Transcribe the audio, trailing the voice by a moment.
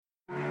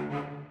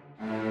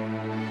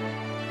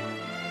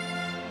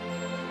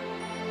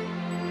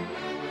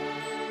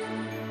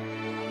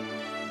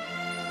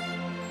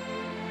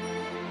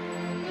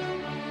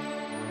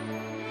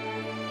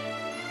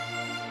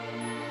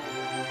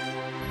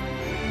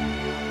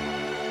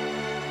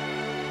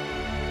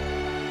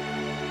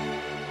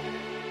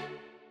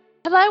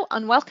Hello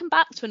and welcome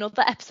back to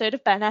another episode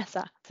of Ben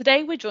Essa.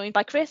 Today we're joined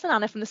by Chris and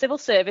Anna from the Civil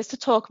Service to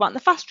talk about the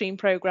Fast Stream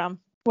programme.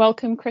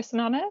 Welcome Chris and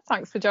Anna,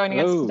 thanks for joining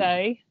us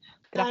today.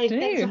 Good Hi,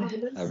 afternoon.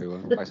 thanks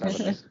Everyone. Thanks for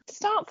having us. To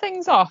start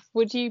things off,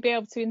 would you be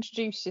able to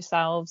introduce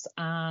yourselves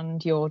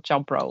and your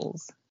job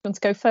roles? You want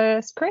to go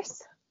first,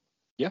 Chris?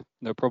 Yeah,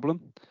 no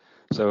problem.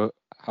 So,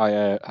 hi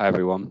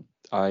everyone.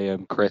 I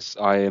am Chris.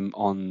 I am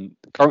on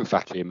the current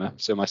Fast Streamer,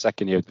 so my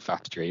second year of the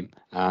Fast Stream,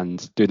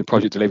 and doing the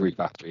project delivery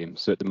Fast Stream.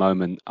 So at the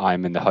moment,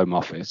 I'm in the Home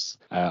Office.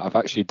 I've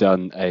actually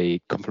done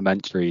a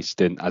complementary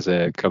stint as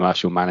a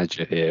commercial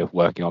manager here,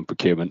 working on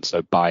procurement,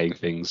 so buying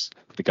things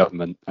for the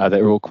government.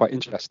 They're all quite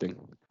interesting.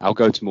 I'll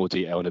go into more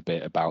detail in a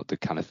bit about the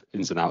kind of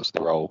ins and outs of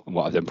the role and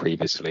what I've done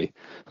previously.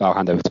 But I'll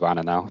hand over to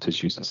Anna now to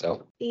introduce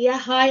herself. Yeah,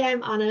 hi,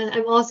 I'm Anna.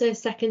 I'm also a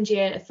second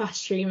year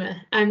Fast Streamer.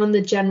 I'm on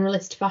the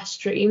generalist Fast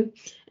Stream.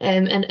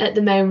 And at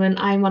the moment,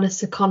 I'm on a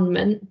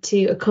secondment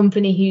to a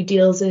company who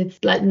deals with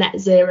like net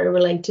zero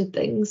related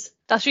things.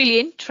 That's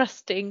really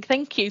interesting.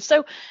 Thank you.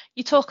 So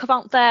you talk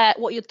about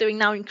what you're doing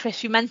now, and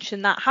Chris, you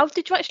mentioned that. How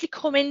did you actually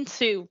come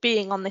into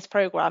being on this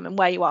programme and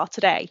where you are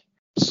today?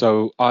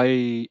 So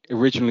I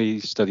originally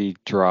studied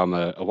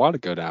drama a while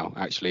ago now,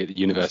 actually, at the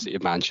University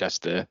of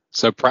Manchester.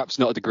 So perhaps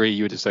not a degree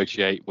you would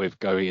associate with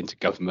going into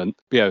government.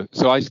 But, yeah,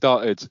 so I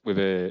started with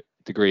a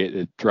degree at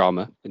the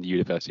drama in the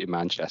University of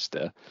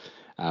Manchester.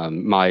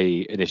 My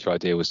initial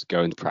idea was to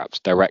go into perhaps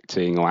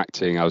directing or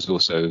acting. I was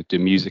also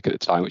doing music at the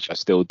time, which I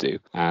still do.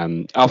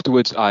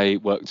 Afterwards, I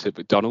worked at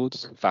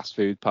McDonald's, fast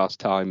food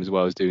pastime, as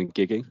well as doing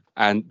gigging.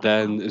 And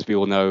then, as we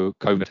all know,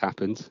 COVID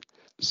happened.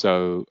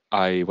 So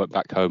I went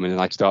back home and then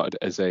I started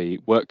as a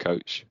work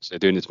coach. So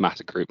doing this mass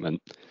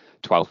recruitment,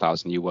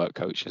 12,000 new work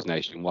coaches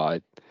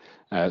nationwide.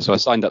 So I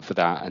signed up for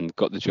that and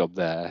got the job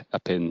there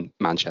up in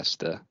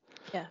Manchester.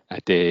 Yeah. I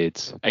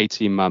did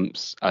 18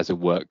 months as a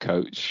work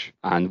coach.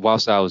 And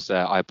whilst I was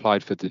there, I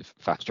applied for the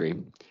Fast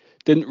Stream.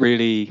 Didn't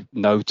really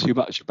know too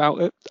much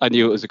about it. I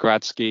knew it was a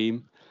grad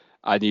scheme.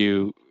 I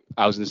knew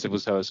I was in the civil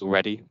service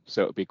already,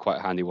 so it would be quite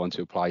a handy one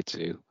to apply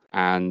to.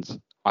 And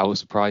I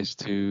was surprised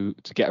to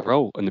get a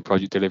role in the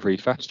project delivery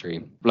Fast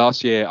Stream.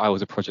 Last year, I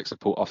was a project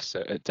support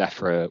officer at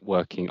DEFRA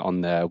working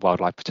on their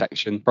wildlife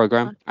protection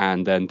program.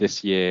 And then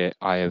this year,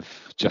 I have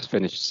just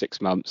finished 6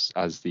 months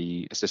as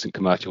the assistant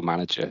commercial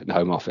manager in the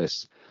Home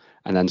Office.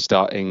 And then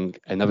starting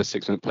another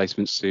 6-month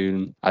placement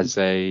soon as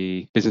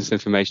a business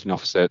information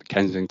officer at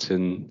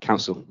Kensington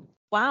Council.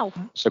 Wow.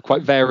 So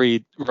quite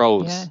varied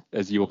roles,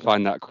 as you will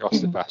find that across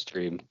the Fast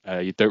Stream.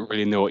 You don't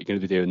really know what you're going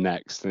to be doing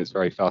next, and it's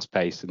very fast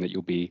paced, and that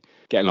you'll be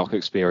getting a lot of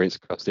experience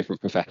across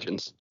different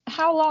professions.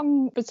 How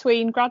long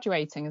between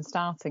graduating and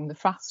starting the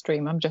Fast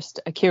Stream? I'm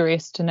just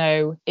curious to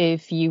know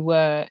if you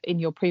were in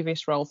your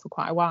previous role for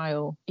quite a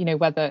while, you know,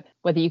 whether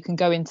you can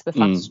go into the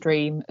Fast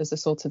Stream as a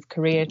sort of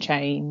career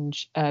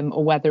change,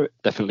 or whether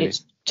Definitely.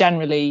 It's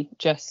generally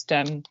just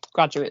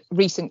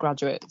recent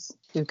graduates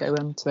who go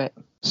into it.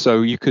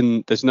 So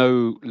there's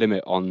no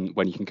limit on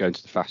when you can go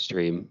into the Fast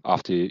Stream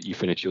after you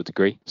finish your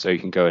degree. So you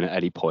can go in at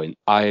any point.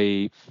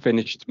 I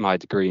finished my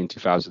degree in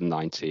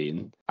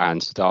 2019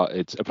 and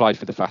applied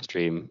for the Fast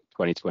Stream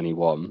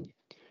 2021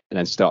 and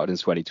then started in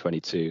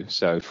 2022.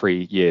 So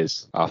 3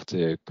 years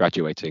after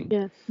graduating.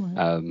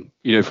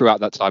 Yeah. Throughout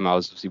that time, I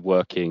was obviously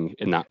working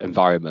in that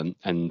environment,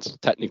 and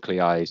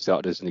technically I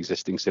started as an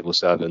existing civil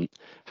servant,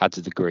 had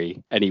the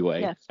degree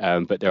anyway,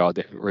 but there are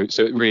different routes.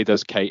 So it really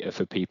does cater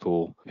for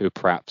people who have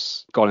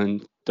perhaps gone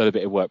and done a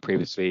bit of work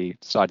previously,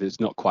 decided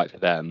it's not quite for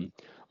them,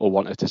 or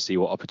wanted to see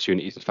what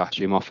opportunities the Fast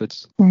Stream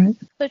offers. Right.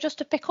 So just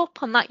to pick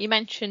up on that, you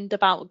mentioned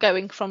about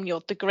going from your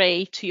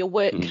degree to your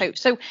work coach.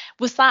 So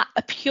was that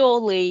a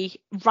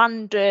purely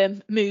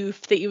random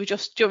move that you were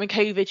just during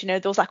COVID, there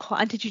was like,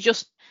 and did you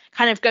just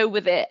kind of go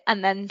with it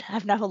and then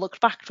have never looked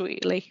back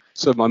really?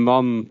 So my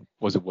mum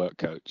was a work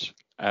coach.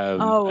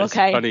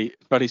 Okay.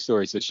 Funny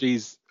story. So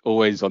she's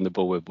always on the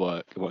ball with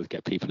work and wants to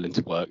get people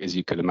into work, as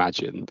you can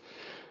imagine.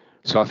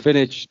 So I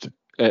finished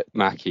at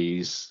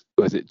Mackey's,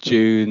 was it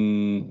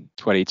June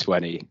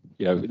 2020?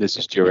 This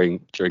is during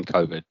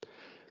COVID.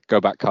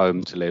 Go back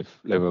home to live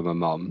with my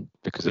mum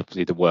because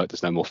obviously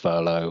there's no more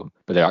furlough,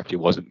 but there actually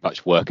wasn't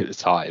much work at the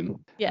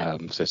time. Yeah.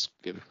 So as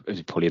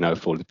you probably know,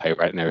 for the pay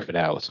rate and everything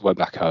else, went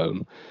back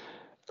home.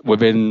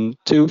 Within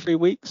 2 or 3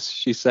 weeks,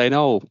 she's saying,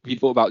 "Oh, you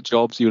thought about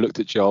jobs? You looked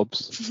at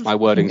jobs." My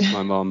wording to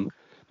my mum,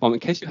 in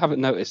case you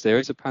haven't noticed, there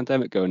is a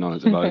pandemic going on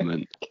at the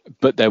moment,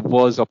 but there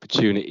was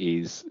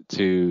opportunities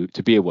to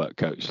be a work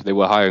coach. They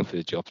were hiring for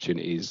the job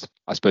opportunities.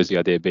 I suppose the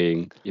idea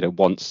being,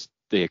 once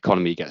the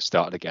economy gets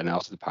started again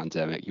after the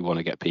pandemic, you want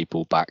to get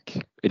people back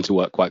into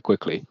work quite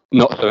quickly.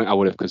 Not something I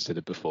would have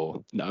considered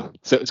before. No.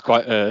 So it's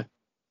quite an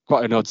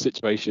odd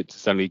situation to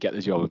suddenly get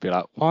the job and be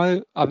like,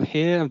 why I'm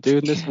here, I'm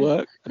doing this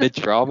work. I did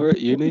drama at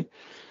uni.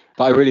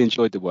 But I really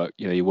enjoyed the work.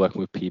 You're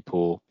working with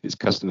people, it's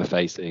customer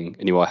facing,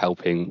 and you are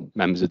helping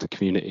members of the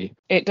community.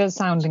 It does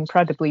sound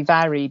incredibly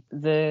varied,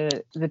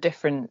 the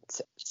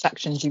different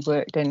sections you've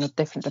worked in, or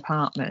different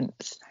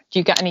departments. Do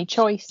you get any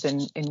choice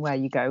in where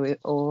you go,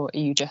 or are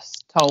you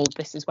just told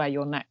this is where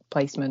your next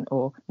placement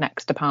or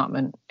next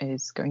department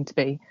is going to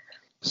be?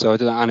 So I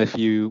don't know, Anna, if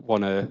you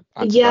want to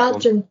answer Yeah, that I'll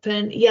one. jump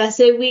in. Yeah,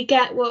 so we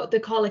get what they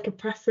call like a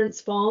preference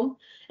form.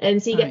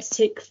 And so you get Right. to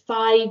tick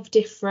 5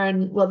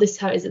 different, well, this is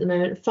how it is at the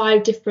moment,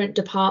 5 different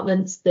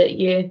departments that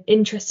you're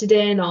interested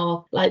in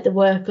or like the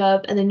work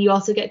of. And then you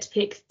also get to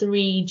pick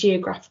 3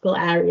 geographical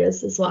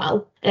areas as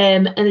well.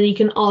 And then you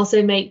can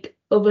also make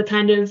other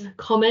kind of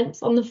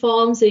comments on the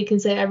form. So you can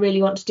say, I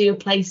really want to do a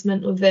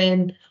placement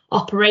within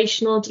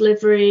operational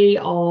delivery,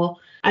 or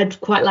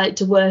I'd quite like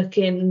to work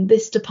in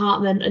this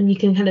department, and you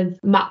can kind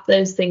of map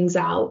those things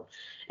out.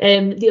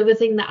 The other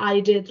thing that I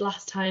did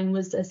last time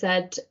was I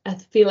said, I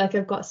feel like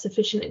I've got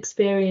sufficient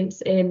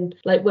experience in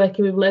like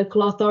working with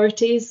local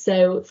authorities.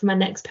 So for my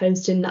next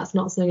posting, that's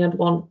not something I'd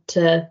want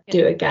to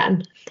do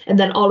again. And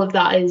then all of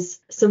that is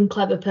some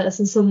clever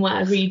person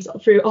somewhere reads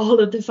through all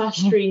of the fast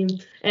stream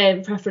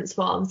preference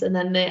forms, and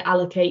then they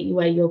allocate you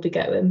where you'll be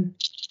going.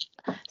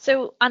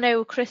 So I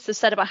know Chris has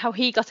said about how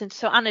he got into.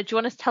 So Anna, do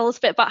you want to tell us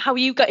a bit about how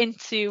you got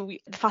into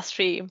the fast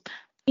stream?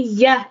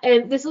 Yeah,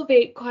 this will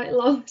be quite a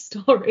long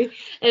story,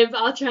 but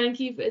I'll try and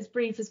keep it as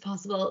brief as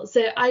possible.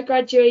 So I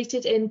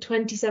graduated in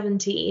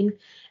 2017,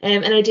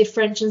 and I did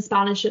French and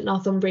Spanish at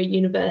Northumbria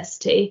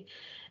University.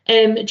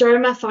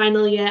 During my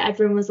final year,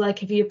 everyone was like,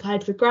 have you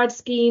applied for grad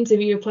schemes? Have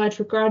you applied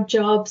for grad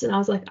jobs? And I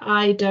was like,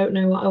 I don't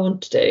know what I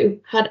want to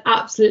do. Had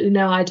absolutely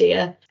no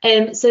idea.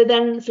 So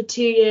then for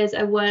 2 years,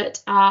 I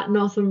worked at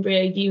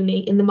Northumbria Uni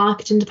in the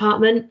marketing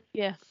department.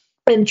 Yeah.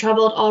 And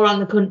travelled all around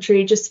the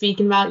country just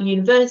speaking about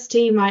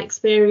university, my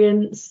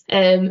experience.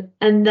 And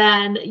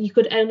then you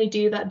could only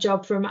do that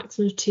job for a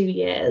maximum of 2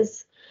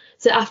 years.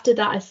 So after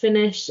that, I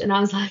finished and I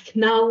was like,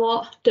 now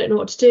what? Don't know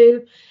what to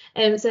do.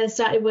 So I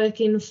started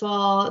working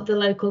for the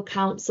local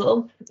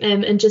council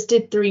and just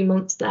did 3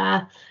 months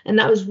there. And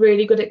that was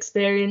really good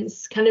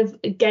experience, kind of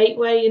a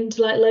gateway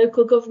into like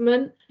local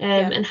government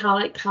and how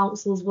like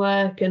councils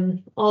work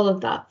and all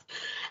of that.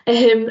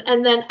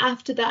 And then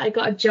after that, I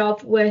got a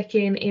job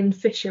working in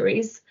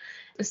fisheries.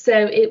 So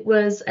it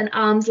was an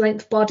arm's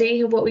length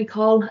body, what we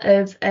call,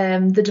 of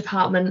the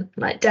department,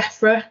 like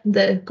DEFRA,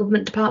 the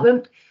government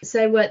department.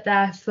 So I worked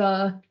there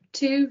for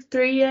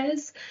 2-3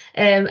 years,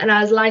 and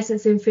I was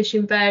licensing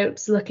fishing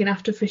boats, looking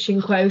after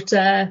fishing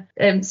quota,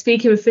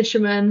 speaking with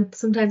fishermen,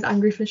 sometimes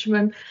angry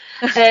fishermen.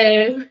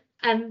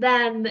 And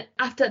then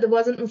after that, there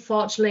wasn't,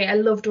 unfortunately, I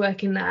loved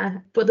working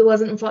there, but there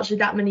wasn't, unfortunately,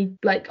 that many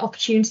like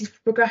opportunities for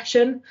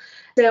progression.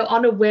 So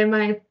on a whim,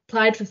 I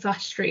applied for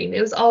Fast Stream.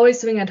 It was always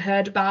something I'd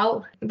heard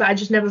about, but I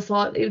just never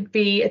thought it would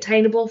be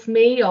attainable for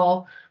me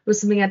or was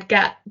something I'd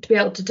get to be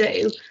able to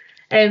do.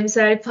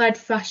 So I applied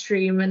for Fast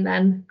Stream and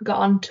then got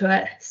onto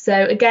it. So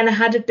again, I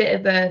had a bit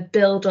of a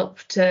build up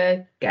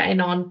to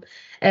getting on.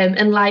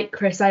 And like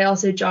Chris, I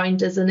also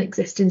joined as an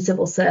existing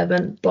civil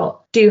servant,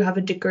 but do have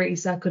a degree,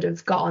 so I could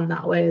have got on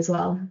that way as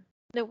well.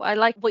 No, I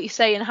like what you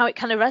say and how it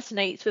kind of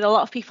resonates with a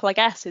lot of people, I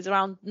guess, is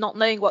around not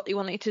knowing what they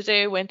wanted to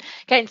do and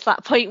getting to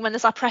that point when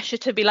there's that pressure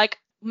to be like,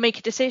 make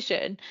a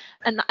decision.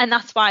 And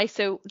that's why,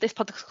 so this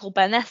podcast is called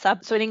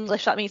Bernessa. So in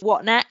English, that means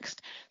what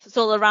next? So it's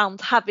all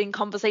around having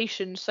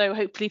conversations. So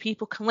hopefully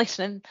people can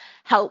listen and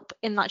help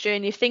in that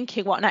journey of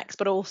thinking what next,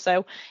 but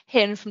also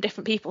hearing from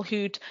different people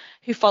who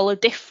follow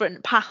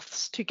different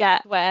paths to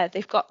get where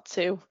they've got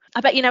to. I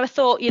bet you never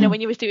thought,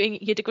 when you were doing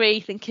your degree,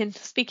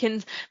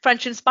 speaking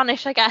French and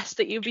Spanish, I guess,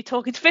 that you'd be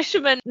talking to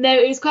fishermen. No,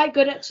 it was quite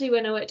good actually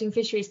when I worked in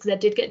fisheries, because I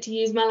did get to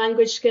use my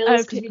language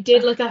skills, because we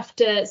did look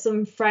after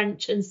some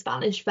French and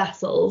Spanish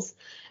vessels,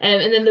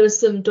 and then there was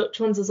some Dutch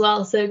ones as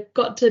well. So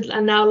I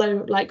now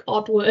learn like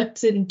odd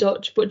words in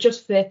Dutch, but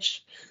just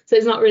fish. So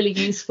it's not really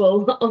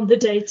useful on the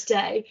day to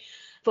day.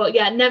 But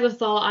yeah, never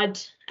thought I'd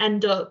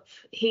end up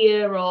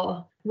here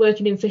or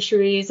working in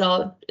fisheries,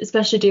 or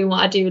especially doing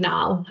what I do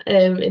now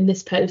in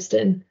this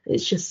posting.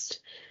 It's just,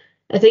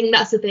 I think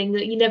that's the thing,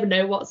 that you never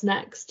know what's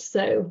next.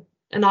 So,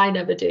 and I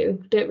never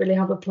don't really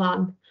have a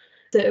plan.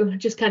 So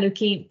just kind of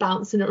keep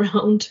bouncing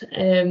around.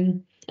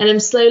 And I'm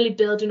slowly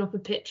building up a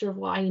picture of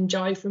what I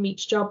enjoy from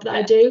each job that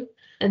I do.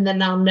 And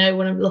then I'll know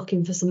when I'm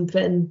looking for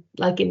something,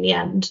 like in the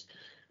end,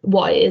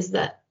 what it is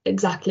that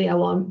exactly I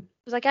want.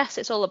 Because I guess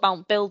it's all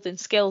about building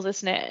skills,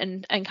 isn't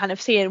it? And kind of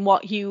seeing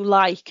what you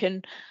like.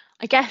 And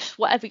I guess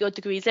whatever your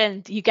degree's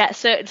in, you get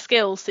certain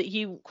skills that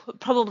you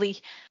probably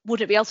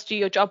wouldn't be able to do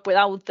your job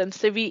without them.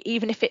 So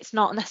even if it's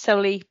not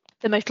necessarily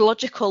the most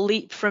logical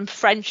leap from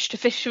French to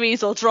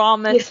fisheries or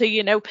drama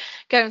to,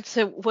 going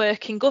to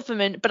work in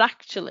government, but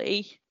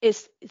actually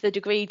the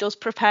degree does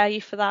prepare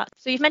you for that.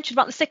 So you've mentioned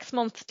about the 6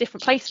 month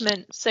different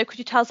placements. So could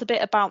you tell us a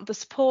bit about the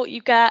support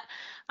you get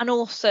and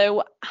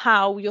also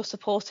how you're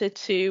supported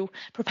to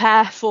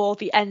prepare for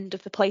the end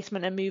of the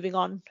placement and moving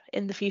on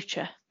in the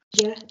future?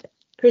 Yeah.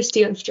 Chris,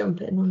 do you want to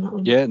jump in on that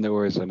one? Yeah, no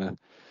worries, Anna.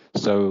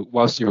 So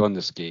whilst you're on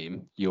the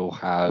scheme, you'll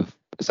have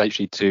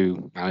essentially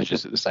 2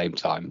 managers at the same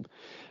time.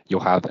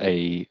 You'll have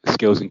a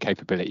skills and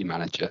capability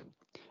manager,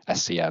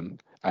 SCM,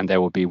 and they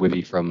will be with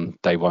you from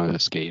day one of the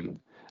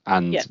scheme.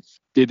 And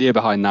the idea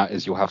behind that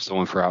is you'll have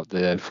someone throughout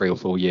the 3 or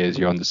 4 years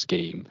you're on the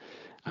scheme,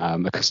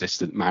 a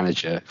consistent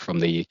manager from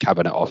the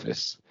cabinet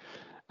office,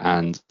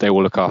 and they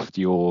will look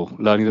after your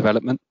learning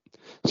development.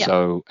 Yeah.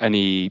 So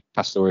any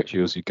pastoral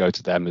issues, you go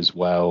to them as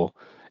well.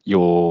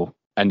 Your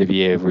end of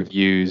year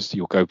reviews,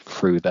 you'll go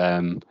through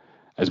them,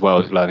 as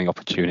well as learning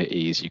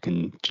opportunities. You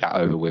can chat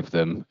over with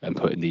them and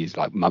put in these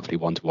like monthly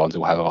one-to-ones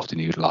or however often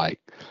you'd like.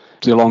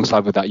 So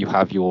alongside with that, you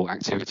have your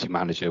activity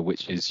manager,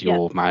 which is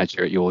your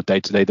manager at your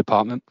day-to-day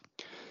department.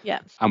 Yeah.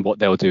 And what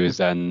they'll do is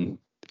then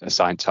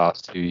assign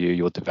tasks to you.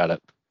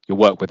 You'll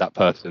work with that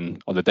person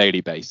on a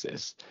daily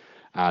basis,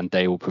 and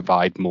they will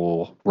provide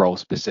more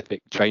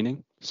role-specific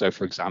training. So,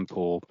 for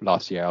example,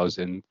 last year I was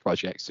in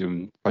projects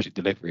and project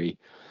delivery.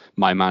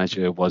 My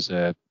manager was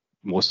a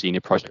more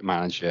senior project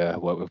manager,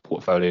 worked with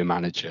portfolio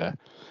manager,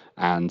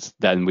 and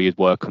then we'd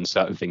work on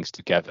certain things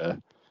together.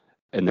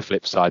 And the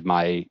flip side,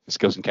 my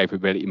skills and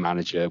capability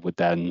manager would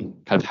then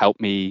kind of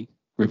help me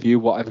review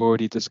what I've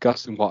already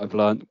discussed and what I've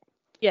learned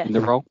in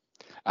the role.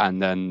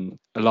 And then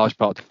a large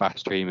part of the fast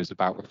stream is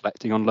about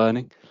reflecting on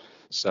learning.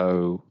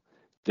 So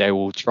they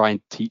will try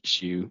and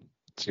teach you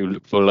to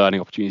look for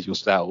learning opportunities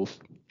yourself,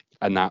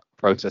 and that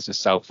process of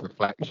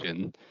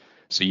self-reflection,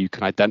 so you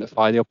can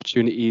identify the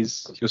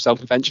opportunities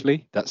yourself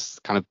eventually. That's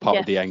kind of part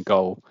of the end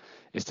goal,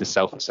 is to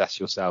self-assess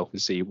yourself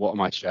and see what are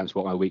my strengths,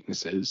 what are my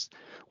weaknesses,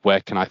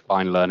 where can I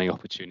find learning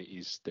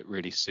opportunities that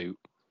really suit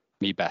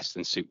me best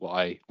and suit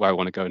where I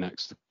want to go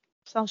next.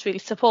 Sounds really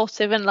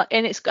supportive, and I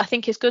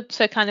think it's good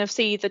to kind of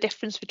see the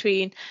difference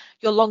between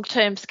your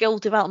long-term skill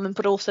development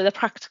but also the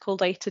practical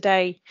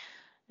day-to-day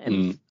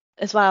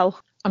as well.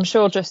 I'm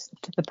sure just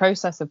the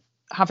process of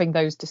having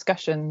those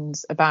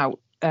discussions about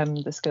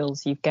the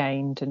skills you've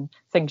gained and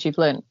things you've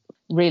learned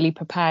really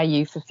prepare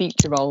you for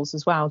future roles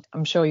as well.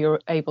 I'm sure you're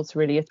able to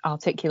really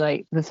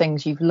articulate the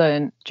things you've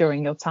learned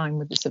during your time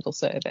with the civil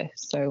service.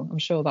 So I'm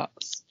sure I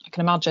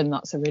can imagine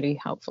that's a really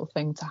helpful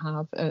thing to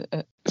have.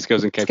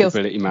 Skills and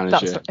capability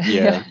manager.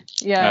 Yeah.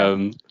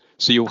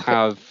 So you'll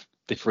have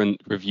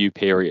different review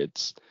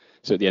periods.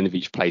 So at the end of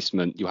each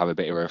placement, you'll have a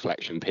bit of a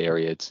reflection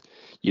period.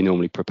 You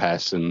normally prepare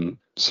some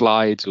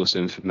slides or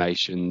some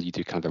information. You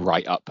do kind of a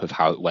write-up of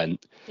how it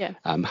went,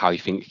 how you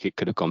think it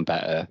could have gone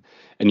better.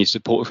 And you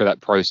support for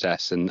that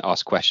process and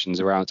ask questions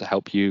around to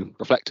help you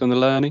reflect on the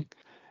learning.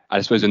 And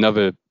I suppose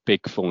another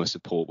big form of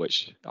support,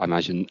 which I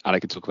imagine Anna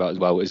could talk about as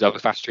well, is other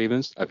fast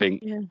streamers. I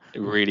think it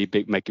really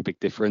make a big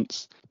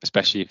difference,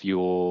 especially if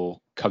you're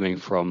coming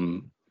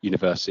from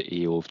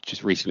university or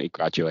just recently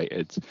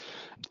graduated.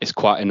 It's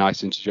quite a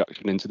nice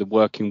introduction into the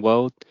working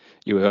world.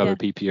 You have other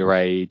people your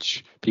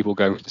age, people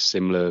going through a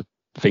similar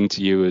thing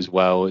to you as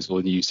well. It's all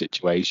a new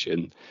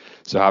situation.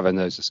 So having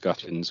those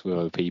discussions with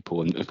other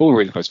people and forming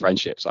really close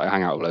friendships. I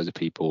hang out with loads of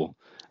people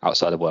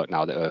outside of work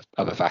now that are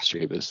other fast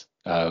streamers,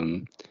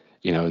 and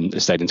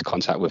stayed into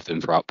contact with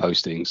them throughout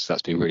postings.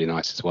 That's been really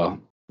nice as well.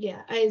 Yeah,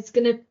 I was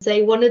going to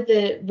say one of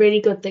the really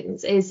good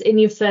things is in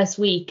your first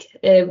week,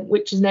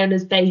 which is known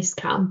as base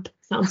camp.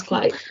 Sounds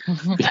quite.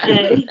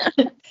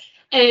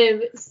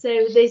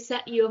 So they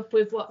set you up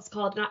with what's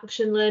called an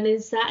action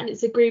learning set, and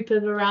it's a group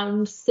of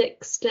around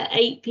 6 to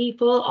 8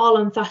 people, all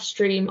on fast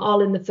stream,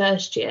 all in the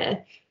first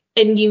year.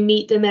 And you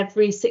meet them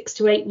every 6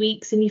 to 8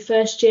 weeks in your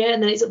first year,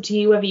 and then it's up to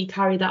you whether you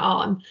carry that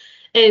on.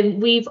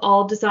 We've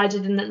all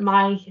decided in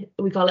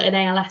we call it an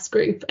ALS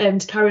group, to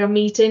carry on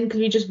meeting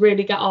because we just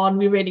really get on.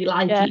 We really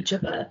like each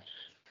other.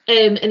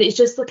 And it's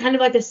just kind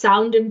of like a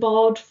sounding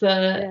board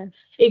for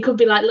it could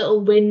be like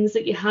little wins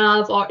that you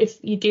have, or if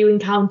you do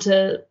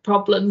encounter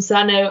problems. So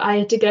I know I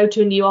had to go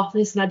to a new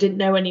office and I didn't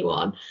know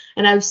anyone,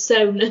 and I was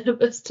so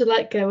nervous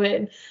to go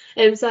in.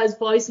 So I was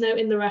voice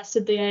noting the rest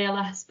of the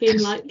ALS,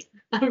 being like,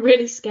 I'm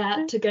really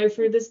scared to go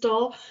through this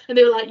door, and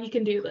they were like, you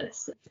can do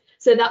this.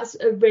 So that's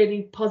a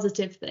really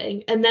positive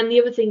thing. And then the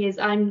other thing is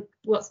I'm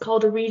what's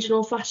called a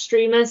regional fast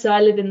streamer. So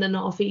I live in the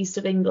northeast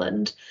of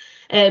England,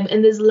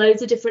 and there's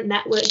loads of different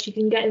networks you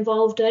can get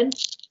involved in.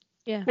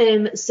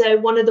 So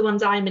one of the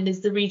ones I'm in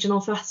is the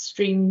regional fast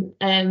stream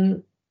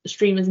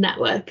streamers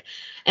network,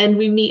 and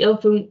we meet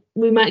up and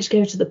we might just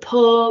go to the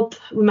pub.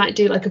 We might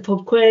do like a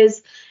pub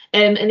quiz,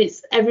 and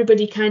it's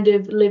everybody kind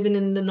of living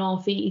in the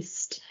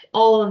northeast,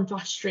 all on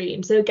fast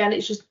stream. So again,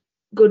 it's just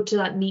good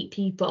to meet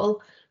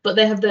people. But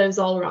they have those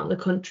all around the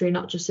country,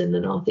 not just in the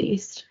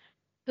northeast.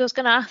 I was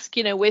going to ask,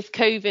 with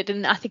COVID,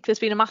 and I think there's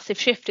been a massive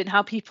shift in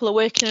how people are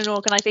working and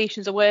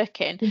organisations are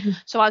working.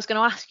 So I was going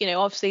to ask,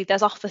 obviously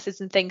there's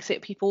offices and things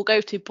that people will go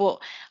to, but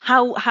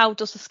how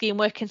does the scheme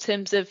work in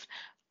terms of,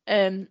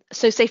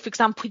 so say, for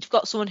example, you've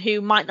got someone who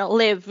might not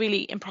live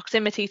really in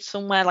proximity to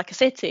somewhere like a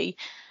city.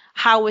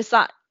 How does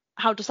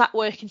that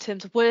work in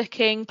terms of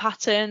working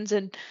patterns,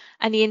 and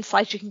any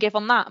insights you can give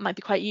on that? It might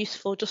be quite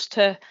useful just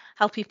to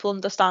help people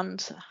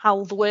understand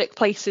how the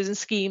workplaces and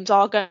schemes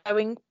are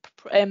going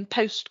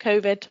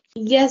post-COVID.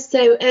 Yes,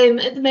 so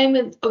at the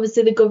moment,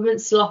 obviously the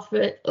government's still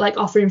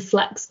offering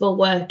flexible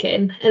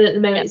working, and at the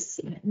moment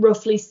it's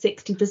roughly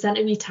 60%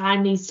 of your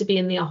time needs to be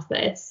in the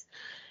office.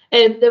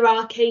 There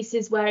are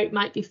cases where it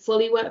might be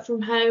fully work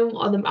from home,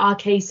 or there are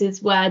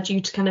cases where, due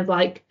to kind of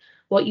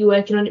what you're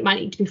working on, it might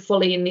need to be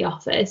fully in the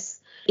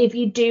office. If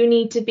you do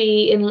need to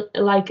be in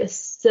a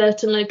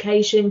certain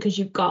location because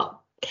you've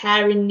got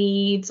caring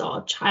needs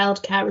or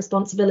childcare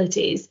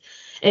responsibilities,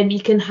 you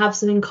can have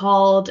something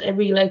called a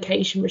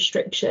relocation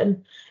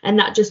restriction, and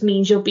that just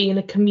means you'll be in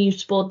a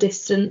commutable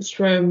distance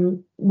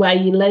from where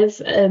you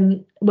live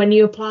when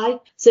you apply.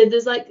 So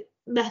there's like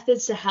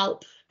methods to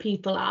help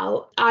people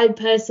out. I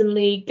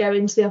personally go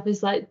into the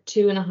office like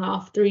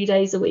 2.5-3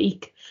 days a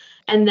week.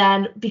 And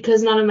then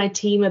because none of my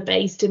team are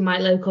based in my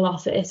local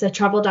office, I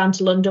travel down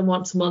to London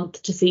once a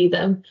month to see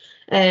them,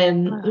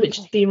 which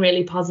has been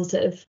really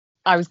positive.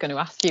 I was going to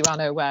ask you,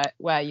 Anna,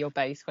 where you're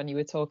based when you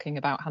were talking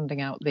about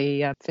handing out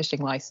the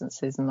fishing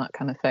licenses and that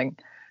kind of thing.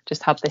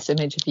 Just had this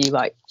image of you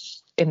like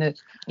in a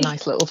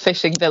nice little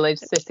fishing village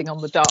sitting on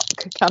the dock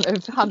kind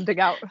of handing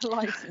out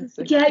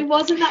licenses. Yeah, it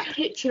wasn't that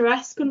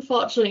picturesque,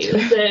 unfortunately.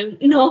 It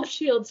was North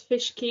Shields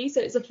Fish Quay,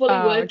 so it's a fully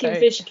working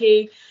fish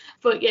quay.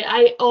 But yeah,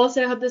 I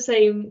also had the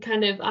same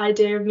kind of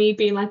idea of me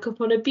being like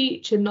up on a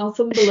beach in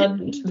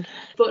Northumberland.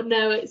 But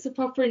no, it's a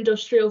proper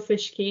industrial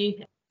fish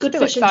quay. Good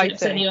Still fishing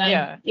trips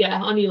anyway.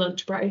 Yeah, on your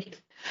lunch break.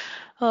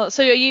 Oh,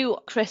 so are you,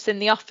 Chris, in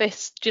the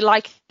office? Do you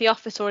like the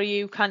office, or are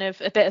you kind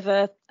of a bit of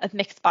a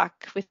mixed bag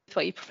with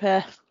what you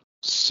prepare?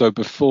 So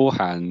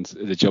beforehand,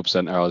 at the job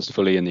centre, I was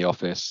fully in the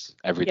office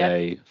every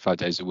day, 5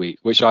 days a week,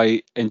 which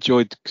I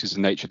enjoyed because the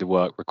nature of the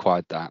work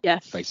required that,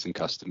 facing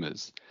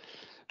customers.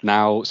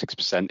 Now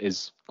 6%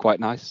 is quite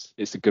nice.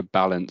 It's a good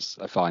balance,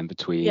 I find,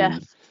 between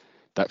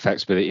that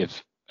flexibility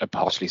of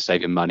partially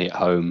saving money at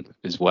home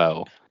as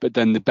well. But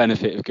then the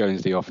benefit of going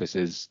to the office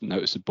is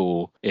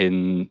noticeable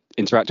in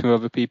interacting with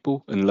other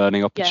people and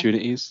learning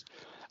opportunities.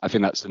 I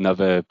think that's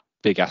another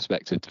big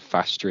aspect of the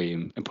Fast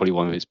Stream, and probably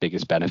one of its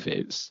biggest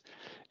benefits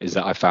is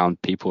that I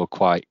found people are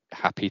quite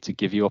happy to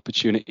give you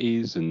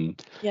opportunities.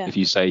 And if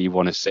you say you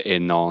want to sit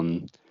in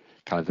on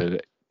kind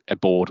of a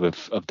board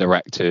of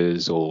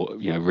directors, or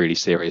really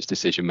serious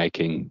decision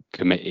making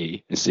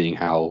committee, and seeing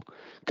how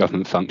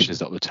government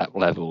functions at the top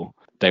level,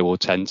 they will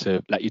tend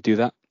to let you do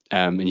that,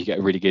 and you get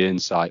a really good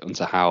insight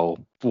onto how,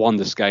 one,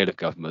 the scale of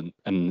government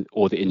and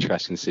all the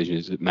interesting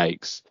decisions it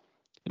makes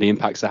and the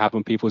impacts they have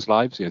on people's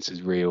lives. This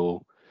is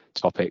real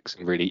topics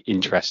and really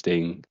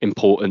interesting,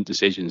 important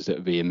decisions that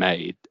are being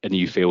made, and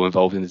you feel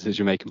involved in the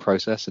decision making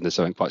process, and there's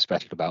something quite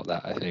special about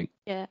that, I think.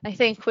 I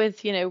think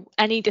with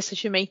any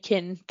decision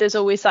making, there's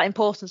always that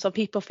importance of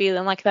people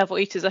feeling like their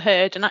voices are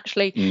heard, and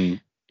actually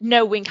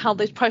knowing how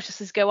those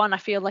processes go on. I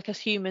feel like as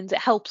humans, it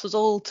helps us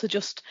all to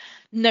just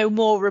know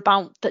more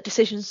about that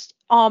decisions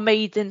are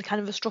made in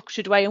kind of a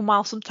structured way, and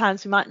while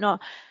sometimes we might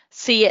not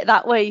see it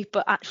that way,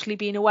 but actually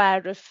being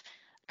aware of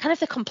kind of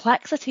the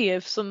complexity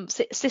of some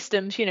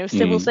systems.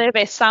 Civil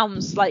service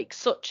sounds like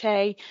such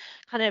a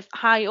kind of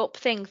high up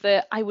thing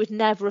that I would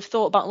never have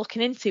thought about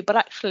looking into, but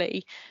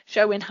actually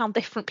showing how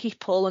different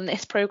people in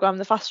this program,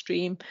 the Fast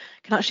Stream,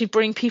 can actually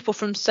bring people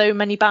from so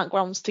many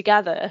backgrounds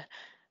together.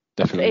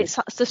 Definitely.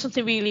 There's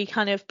something really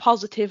kind of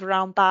positive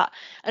around that,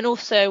 and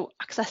also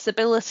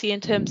accessibility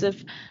in terms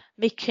of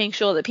making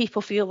sure that people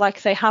feel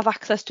like they have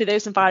access to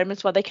those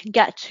environments where they can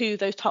get to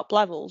those top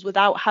levels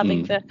without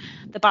having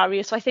the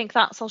barrier. So I think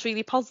that sounds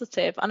really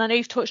positive. And I know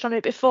you've touched on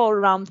it before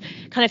around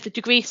kind of the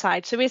degree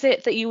side. So is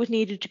it that you would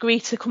need a degree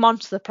to come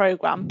onto the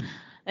programme?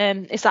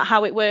 Is that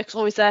how it works,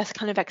 or is there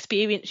kind of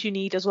experience you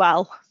need as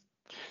well?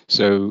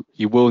 So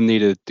you will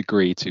need a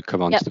degree to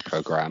come onto the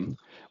programme,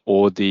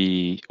 or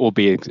be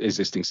an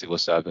existing civil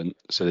servant.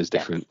 So there's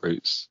different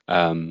routes.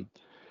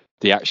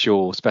 The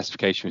actual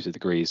specifications of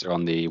degrees are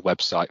on the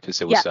website for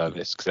civil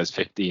service, because there's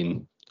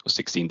 15 or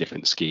 16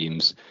 different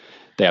schemes.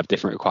 They have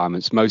different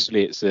requirements.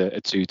 Mostly it's a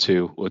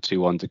 2-2 or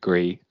 2-1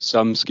 degree.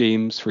 Some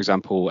schemes, for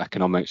example,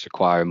 economics,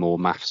 require a more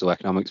maths or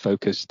economics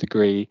focused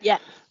degree.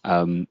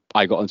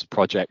 I got onto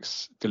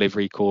projects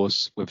delivery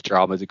course with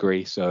drama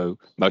degree, so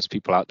most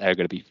people out there are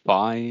going to be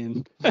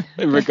fine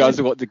in regards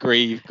to what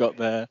degree you've got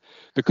there,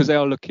 because they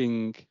are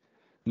looking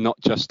not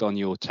just on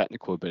your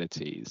technical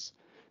abilities.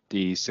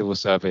 The civil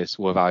service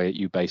will evaluate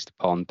you based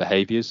upon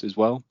behaviours as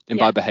well. And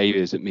by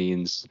behaviours, it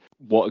means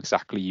what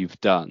exactly you've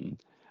done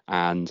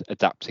and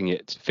adapting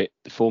it to fit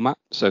the format.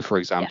 So, for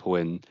example,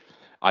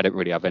 I don't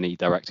really have any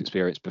direct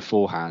experience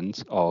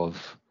beforehand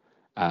of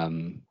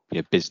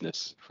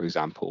business, for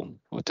example.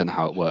 I don't know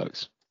how it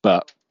works.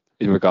 But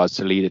in regards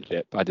to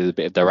leadership, I did a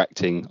bit of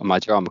directing on my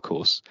drama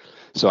course.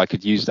 So I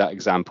could use that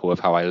example of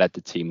how I led the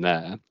team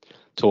there,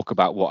 talk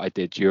about what I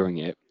did during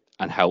it,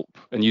 and help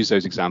and use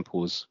those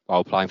examples while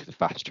applying for the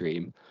Fast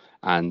Stream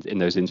and in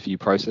those interview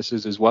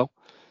processes as well.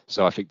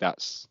 So I think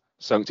that's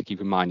something to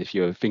keep in mind if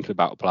you're thinking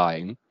about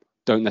applying.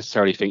 Don't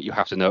necessarily think you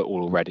have to know it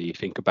all already.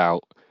 Think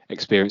about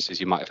experiences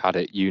you might have had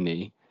at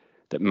uni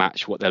that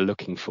match what they're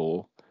looking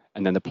for,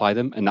 and then apply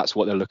them. And that's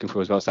what they're looking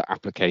for as well, as that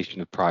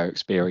application of prior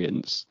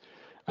experience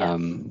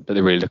that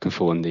they're really looking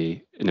for in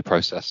the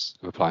process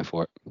of applying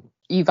for it.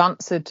 You've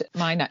answered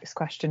my next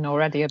question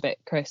already a bit,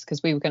 Chris,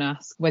 because we were going to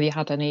ask whether you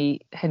had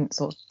any hints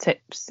or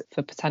tips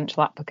for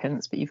potential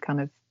applicants, but you've kind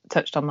of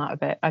touched on that a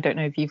bit. I don't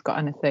know if you've got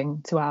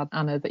anything to add,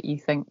 Anna, that you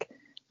think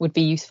would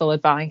be useful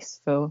advice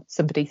for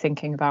somebody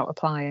thinking about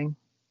applying.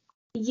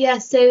 Yeah,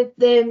 so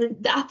the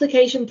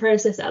application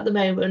process at the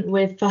moment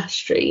with Fast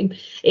Stream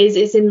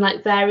is in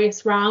like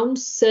various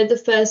rounds. So the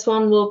first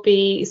one will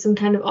be some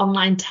kind of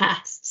online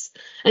test.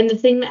 And the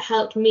thing that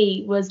helped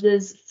me was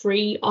there's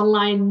free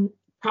online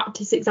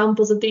practice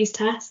examples of these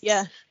tests.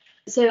 Yeah.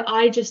 So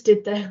I just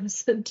did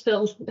those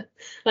until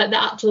like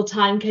the actual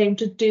time came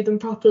to do them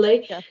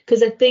properly.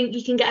 Because I think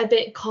you can get a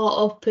bit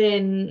caught up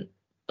in,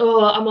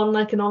 oh, I'm on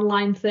like an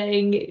online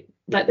thing,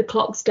 like the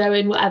clock's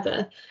going,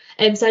 whatever.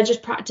 So I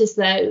just practiced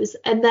those.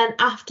 And then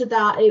after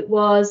that, it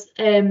was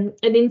an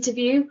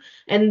interview.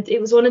 And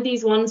it was one of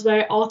these ones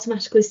where it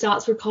automatically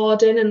starts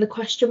recording and the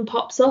question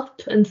pops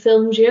up and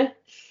films you.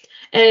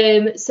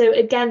 So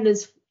again,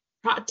 there's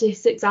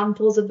practice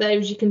examples of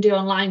those you can do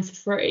online for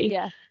free.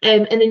 Yeah.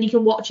 And then you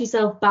can watch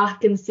yourself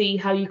back and see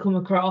how you come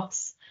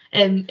across.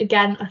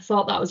 Again, I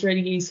thought that was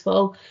really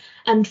useful.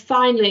 And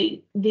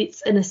finally,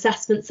 it's an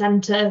assessment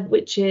centre,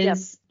 which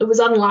is, it was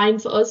online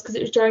for us because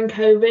it was during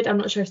COVID. I'm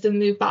not sure if they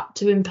moved back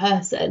to in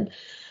person.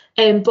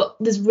 But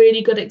there's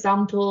really good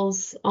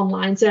examples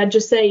online. So I'd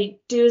just say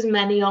do as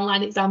many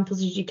online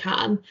examples as you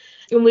can.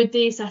 And with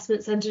the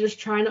assessment centre, just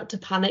try not to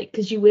panic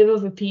because you're with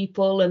other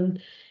people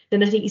and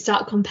then I think you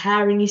start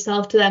comparing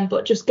yourself to them,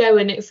 but just go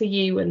in it for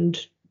you and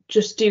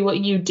just do what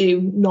you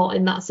do, not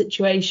in that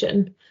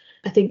situation.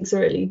 I think it's a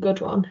really good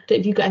one.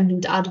 Have you got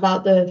anything to add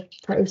about the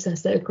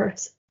process though,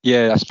 Chris?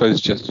 Yeah, I suppose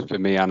just for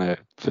me, Anna,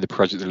 for the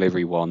project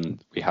delivery one,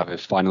 we have a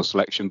final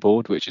selection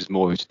board, which is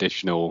more of a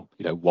traditional,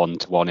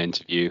 one-to-one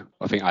interview.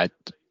 I think I had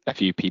a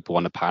few people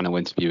on a panel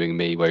interviewing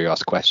me where you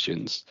ask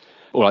questions.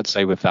 All I'd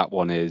say with that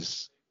one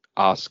is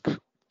ask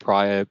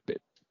prior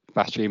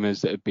fast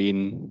streamers that have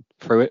been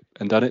through it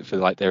and done it for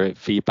like their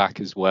feedback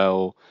as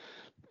well,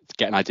 to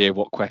get an idea of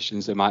what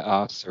questions they might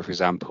ask. So for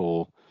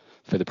example,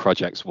 for the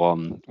projects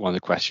one of the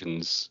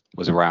questions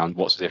was around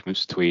what's the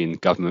difference between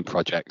government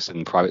projects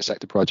and private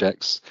sector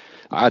projects.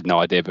 I had no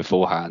idea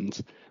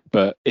beforehand,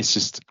 but it's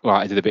just,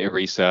 I did a bit of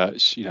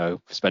research,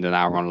 spend an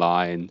hour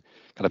online,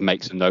 kind of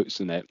make some notes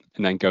on it,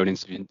 and then go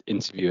and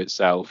interview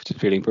itself, just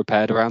feeling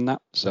prepared around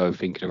that. So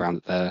thinking around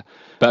it there.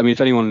 But I mean,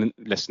 if anyone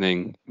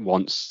listening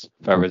wants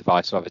further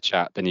advice or have a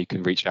chat, then you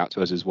can reach out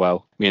to us as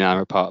well. Me and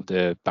Anna are part of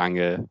the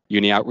Bangor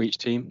Uni Outreach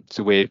team.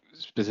 So we're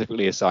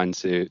specifically assigned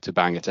to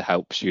Bangor to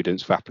help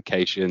students with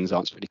applications,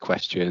 answer any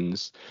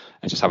questions,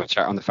 and just have a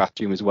chat on the FAST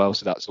stream as well.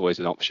 So that's always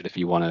an option if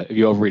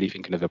you're really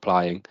thinking of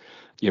applying,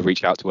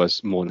 reach out to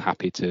us. More than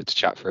happy to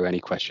chat through any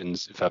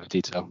questions in further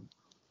detail.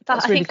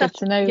 That's really good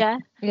to know.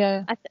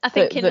 Yeah. I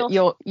think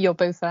that you're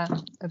both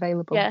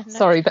available. Yeah. No.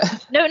 Sorry,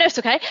 but no, it's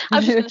okay. I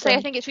was just going to say,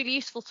 I think it's really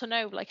useful to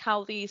know like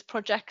how these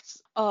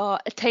projects are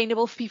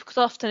attainable for people, because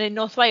often in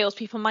North Wales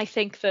people might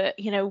think that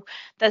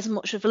there's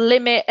much of a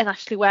limit and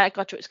actually where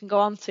graduates can go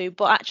on to,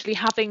 but actually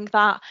having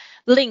that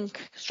link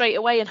straight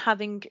away and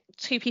having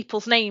two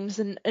people's names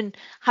and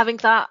having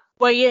that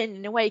way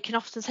in a way can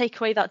often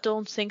take away that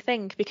daunting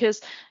thing,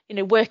 because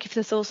working for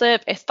the civil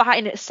service, that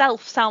in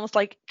itself sounds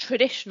like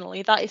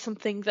traditionally that is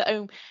something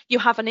that you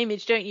have an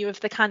image, don't you,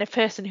 of the kind of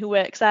person who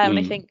works there. And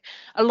I think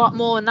a lot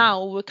more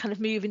now we're kind of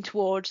moving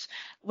towards,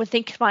 we're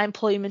thinking about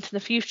employment in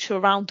the future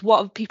around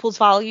what people's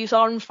values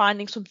are and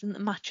finding something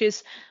that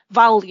matches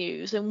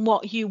values and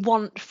what you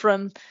want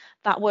from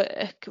that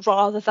work,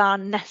 rather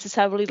than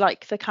necessarily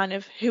like the kind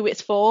of who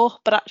it's for.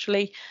 But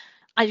actually,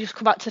 I just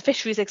come back to the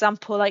fisheries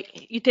example,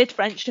 like you did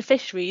French to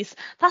fisheries.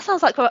 That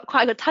sounds like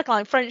quite a good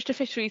tagline, French to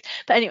fisheries.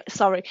 But anyway,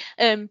 sorry.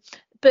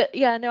 But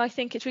yeah, no, I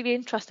think it's really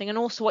interesting. And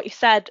also what you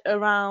said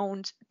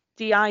around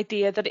the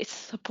idea that it's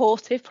a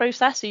supportive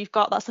process. So you've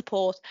got that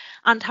support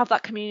and have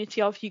that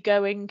community of you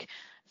going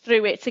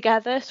through it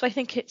together. So I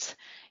think it's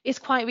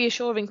quite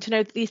reassuring to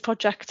know that these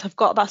projects have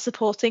got that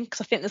supporting,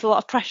 because I think there's a lot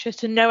of pressure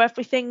to know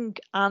everything.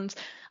 And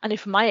I know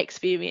from my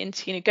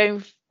experience,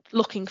 going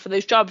looking for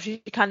those jobs, you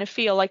kind of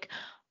feel like,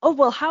 oh,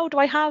 well, how do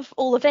I have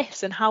all of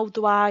this and how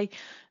do I,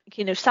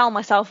 sell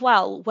myself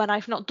well when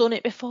I've not done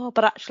it before?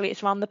 But actually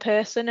it's around the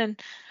person, and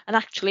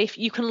actually if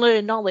you can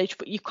learn knowledge,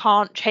 but you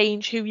can't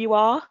change who you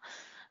are.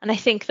 And I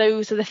think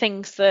those are the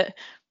things that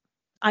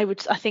I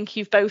think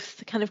you've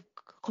both kind of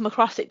come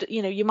across it.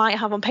 You might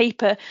have on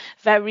paper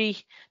very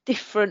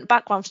different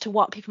backgrounds to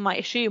what people might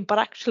assume, but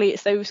actually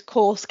it's those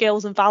core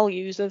skills and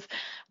values of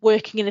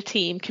working in a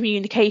team,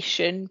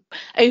 communication,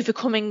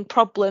 overcoming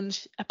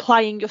problems,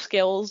 applying your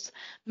skills,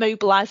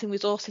 mobilizing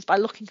resources by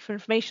looking for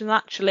information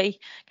that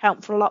actually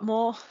count for a lot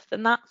more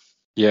than that.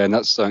 Yeah, and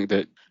that's something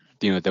that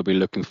they'll be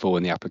looking for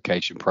in the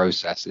application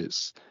process.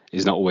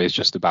 Is not always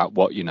just about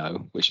what you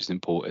know, which is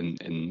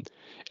important in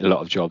a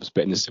lot of jobs,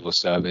 but in the civil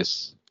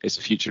service it's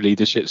a future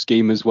leadership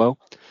scheme as well.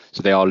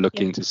 So they are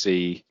looking to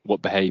see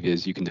what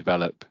behaviours you can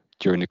develop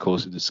during the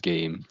course of the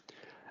scheme,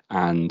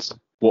 and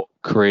what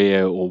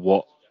career or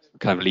what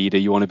kind of leader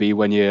you want to be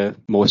when you're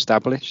more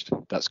established.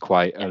 That's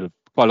quite a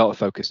lot of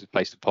focus is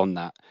placed upon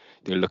that.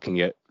 They're looking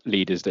at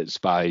leaders that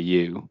inspire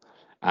you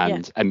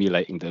and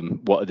emulating them.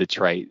 What are the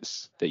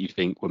traits that you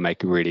think would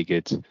make a really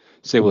good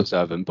civil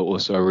servant, but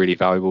also a really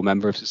valuable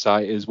member of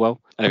society as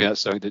well? And I think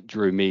that's something that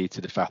drew me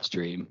to the FAST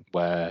stream,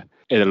 where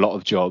in a lot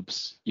of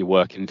jobs, you're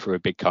working for a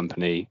big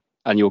company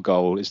and your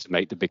goal is to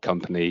make the big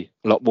company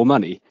a lot more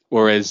money.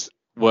 Whereas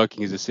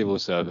working as a civil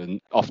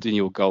servant, often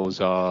your goals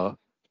are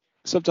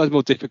sometimes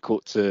more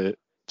difficult to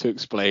to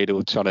explain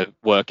or trying to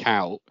work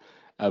out.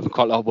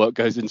 Quite a lot of work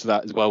goes into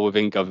that as well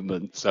within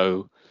government.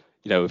 So,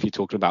 if you're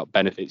talking about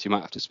benefits, you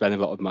might have to spend a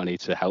lot of money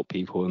to help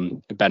people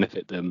and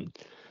benefit them.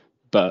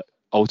 But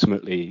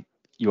ultimately,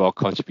 you are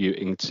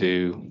contributing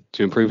to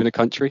improving the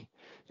country.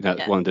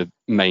 One of the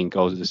main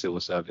goals of the civil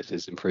service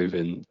is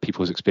improving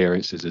people's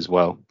experiences as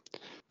well.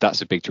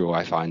 That's a big draw,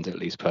 I find, at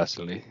least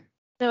personally.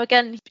 So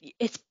again,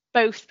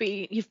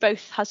 you've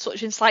both had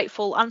such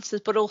insightful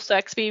answers, but also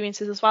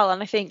experiences as well.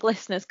 And I think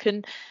listeners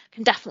can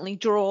definitely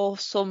draw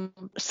some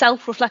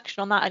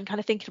self-reflection on that and kind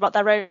of thinking about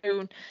their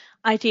own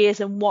ideas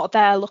and what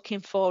they're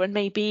looking for, and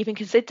maybe even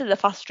consider the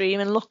fast stream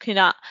and looking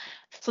at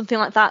something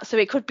like that. So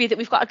it could be that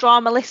we've got a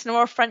drama listener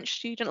or a French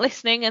student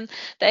listening, and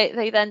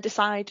they then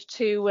decide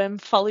to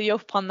follow you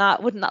up on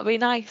that. Wouldn't that be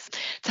nice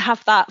to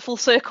have that full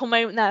circle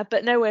moment there?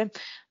 But no,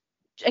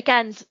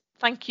 again,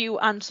 thank you,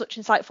 and such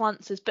insightful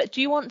answers. But do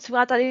you want to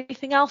add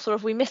anything else, or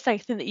have we missed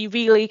anything that you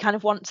really kind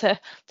of want to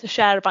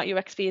share about your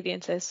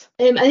experiences?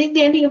 I think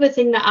the only other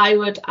thing that I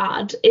would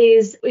add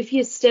is, if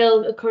you're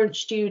still a current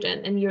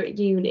student and you're at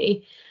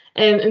uni,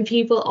 and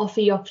people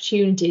offer you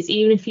opportunities,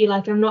 even if you're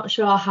like, I'm not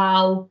sure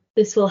how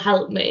this will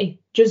help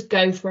me, just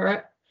go for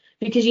it.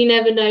 Because you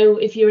never know,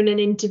 if you're in an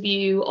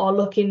interview or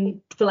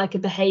looking for like a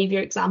behaviour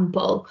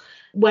example,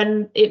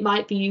 when it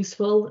might be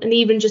useful. And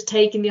even just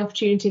taking the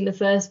opportunity in the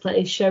first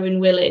place, showing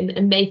willing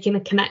and making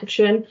a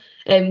connection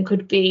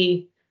could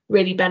be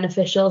really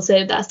beneficial.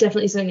 So that's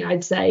definitely something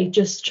I'd say.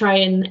 Just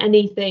trying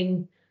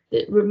anything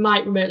that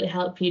might remotely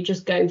help you,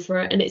 just go for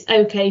it. And it's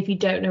okay if you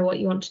don't know what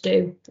you want to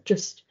do,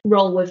 just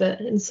roll with it,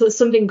 and so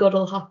something good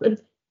will happen.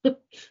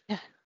 Yeah.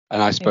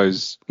 And I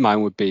suppose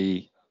mine would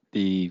be,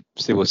 the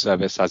civil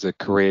service has a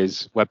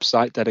careers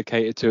website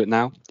dedicated to it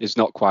now. It's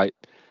not quite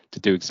to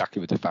do exactly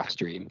with the fast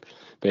stream,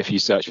 but if you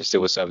search for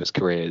civil service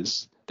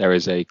careers, there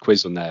is a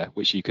quiz on there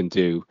which you can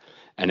do,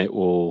 and it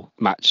will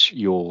match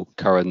your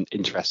current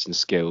interests and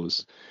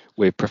skills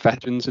with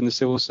professions in the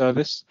civil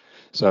service.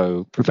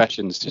 So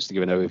professions, just to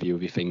give an overview,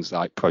 would be things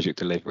like project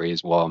delivery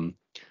is one,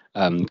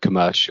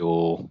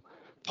 commercial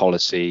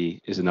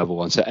policy is another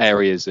one. So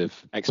areas of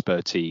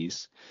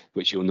expertise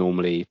which you'll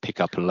normally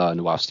pick up and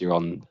learn whilst you're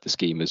on the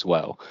scheme as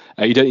well.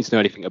 You don't need to know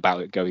anything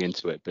about it going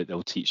into it, but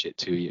they'll teach it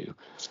to you.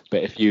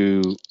 But if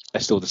you are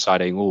still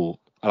deciding,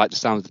 I like the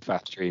sound of the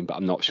fast stream, but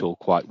I'm not sure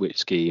quite which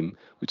scheme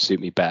would suit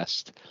me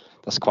best,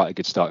 that's quite a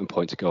good starting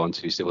point to go on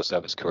to civil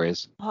service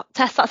careers.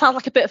 Tess, that sounds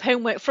like a bit of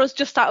homework for us,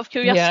 just out of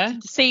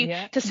curiosity,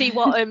 to see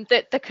what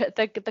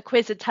the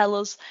quiz would tell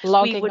us.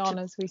 Logging on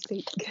as we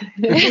speak.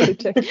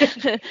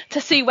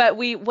 To see where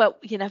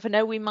you never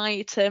know, we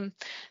might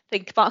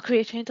think about a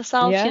career change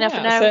ourselves. You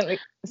never know.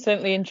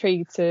 Certainly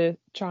intrigued to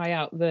try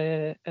out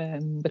the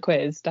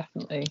quiz,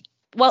 definitely.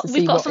 Well,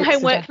 we've got some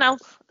homework now.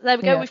 There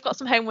we go. We've got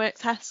some homework,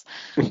 Tess.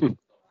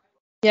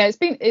 Yeah,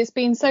 it's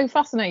been so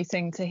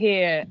fascinating to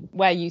hear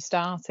where you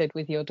started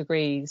with your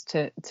degrees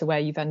to where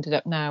you've ended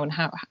up now, and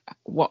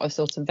what a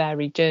sort of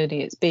varied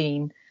journey it's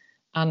been,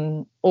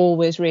 and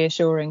always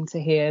reassuring to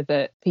hear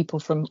that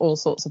people from all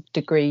sorts of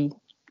degree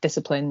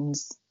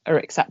disciplines are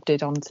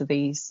accepted onto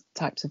these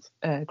types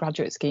of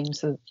graduate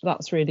schemes. So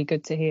that's really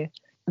good to hear.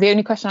 The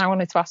only question I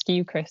wanted to ask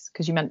you, Chris,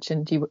 because you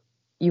mentioned you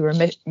were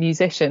a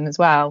musician as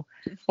well.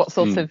 What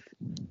sort of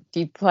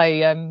do you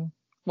play?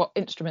 What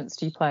instruments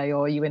do you play,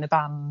 or are you in a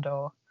band?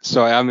 Or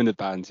so I am in a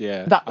band,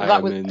 yeah.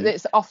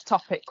 It's off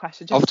topic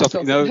question. Off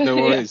topic, no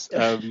worries.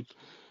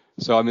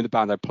 So I'm in a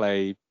band. I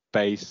play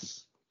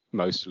bass,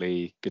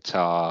 mostly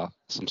guitar,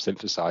 some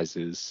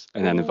synthesizers,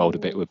 and then involved a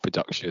bit with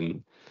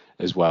production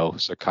as well.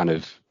 So kind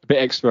of a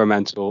bit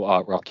experimental,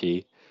 art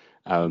rocky.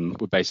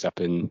 We're based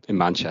up in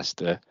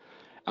Manchester,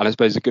 and I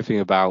suppose the good thing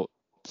about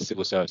the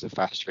civil service and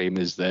fast stream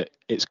is that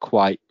it's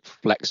quite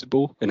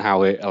flexible in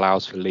how it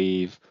allows for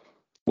leave.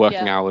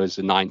 Working hours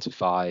are 9 to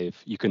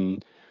 5. You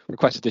can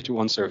request a different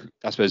one. So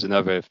I suppose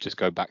just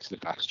go back to the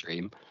fast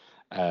stream.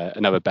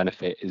 Another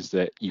benefit is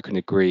that you can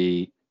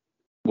agree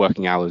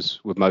working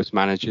hours with most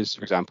managers.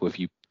 For example, if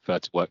you prefer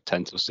to work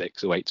 10 till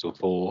 6 or 8 till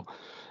 4,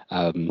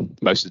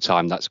 most of the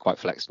time that's quite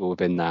flexible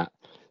within that.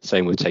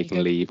 Same with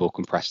taking leave or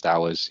compressed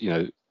hours.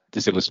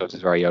 The civil service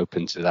is very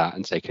open to that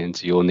and taking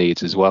into your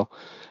needs as well.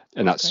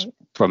 And that's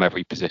from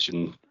every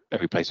position.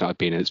 Every place that I've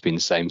been in, it's been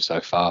the same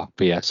so far.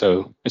 But yeah,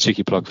 so a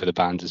cheeky plug for the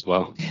band as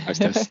well.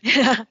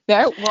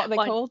 No, what are they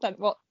called then?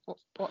 What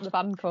are the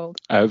band called?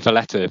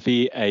 Valletta, Valletta.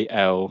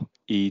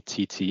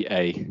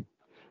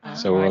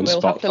 So we're on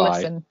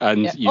Spotify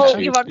and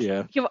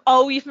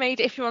YouTube. You've made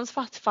it if you're on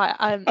Spotify.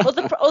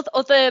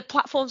 Other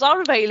platforms are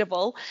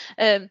available.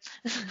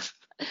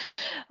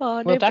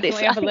 We'll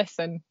definitely have a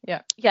listen.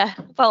 Yeah.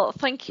 Well,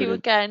 thank you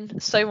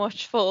again so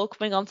much for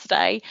coming on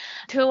today.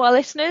 To our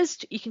listeners,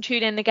 you can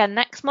tune in again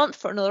next month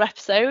for another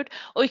episode,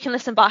 or you can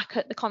listen back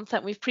at the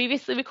content we've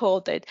previously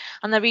recorded,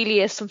 and there really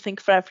is something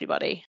for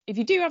everybody. If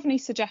you do have any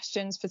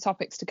suggestions for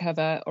topics to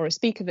cover, or a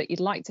speaker that you'd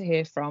like to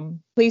hear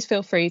from, please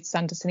feel free to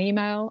send us an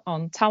email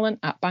on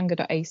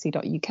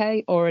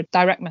talent@bangor.ac.uk, or a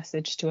direct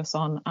message to us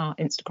on our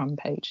Instagram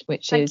page,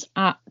 which is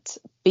at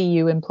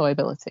BU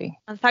Employability.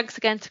 And thanks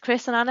again to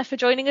Chris and Anna for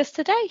joining us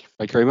today.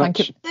 Thank you very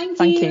much.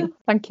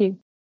 Thank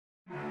you.